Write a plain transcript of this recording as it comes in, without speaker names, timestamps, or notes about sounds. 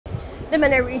The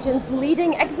MENA region's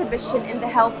leading exhibition in the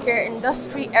healthcare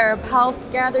industry, Arab Health,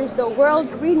 gathers the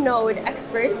world-renowned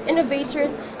experts,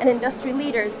 innovators, and industry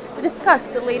leaders to discuss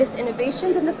the latest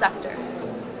innovations in the sector.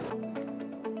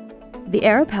 The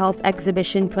Arab Health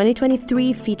Exhibition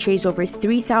 2023 features over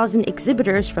 3,000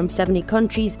 exhibitors from 70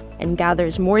 countries and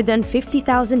gathers more than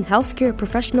 50,000 healthcare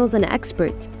professionals and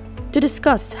experts to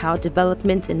discuss how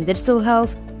developments in digital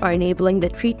health are enabling the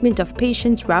treatment of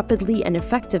patients rapidly and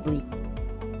effectively.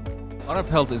 Arab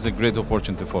Health is a great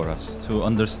opportunity for us to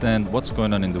understand what's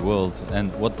going on in the world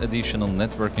and what additional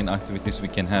networking activities we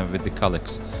can have with the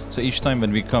colleagues. So each time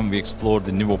when we come, we explore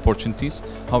the new opportunities,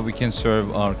 how we can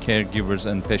serve our caregivers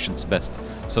and patients best.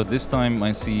 So this time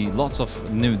I see lots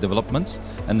of new developments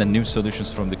and the new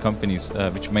solutions from the companies,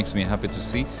 which makes me happy to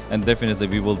see, and definitely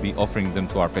we will be offering them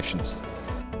to our patients.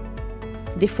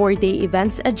 The 4-day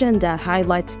event's agenda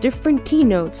highlights different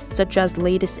keynotes such as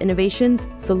latest innovations,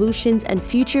 solutions, and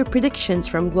future predictions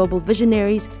from global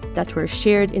visionaries that were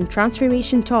shared in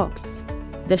transformation talks.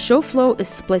 The show flow is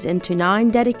split into 9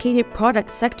 dedicated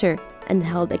product sectors and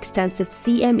held extensive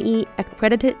CME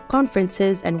accredited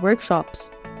conferences and workshops.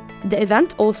 The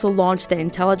event also launched the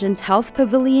Intelligent Health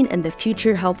Pavilion and the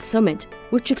Future Health Summit,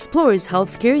 which explores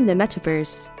healthcare in the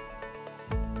metaverse.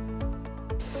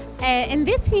 In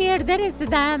this year, there is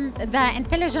the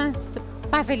Intelligence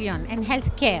Pavilion in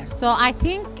healthcare. So I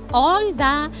think all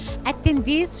the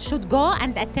attendees should go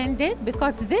and attend it,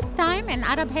 because this time in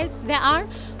Arab Health, they are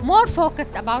more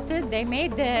focused about it. They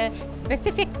made a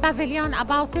specific pavilion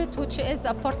about it, which is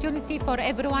opportunity for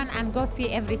everyone and go see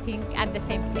everything at the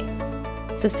same place.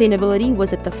 Sustainability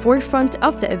was at the forefront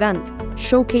of the event,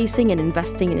 showcasing and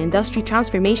investing in industry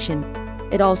transformation.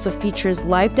 It also features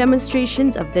live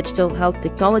demonstrations of digital health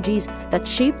technologies that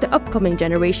shape the upcoming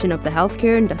generation of the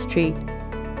healthcare industry.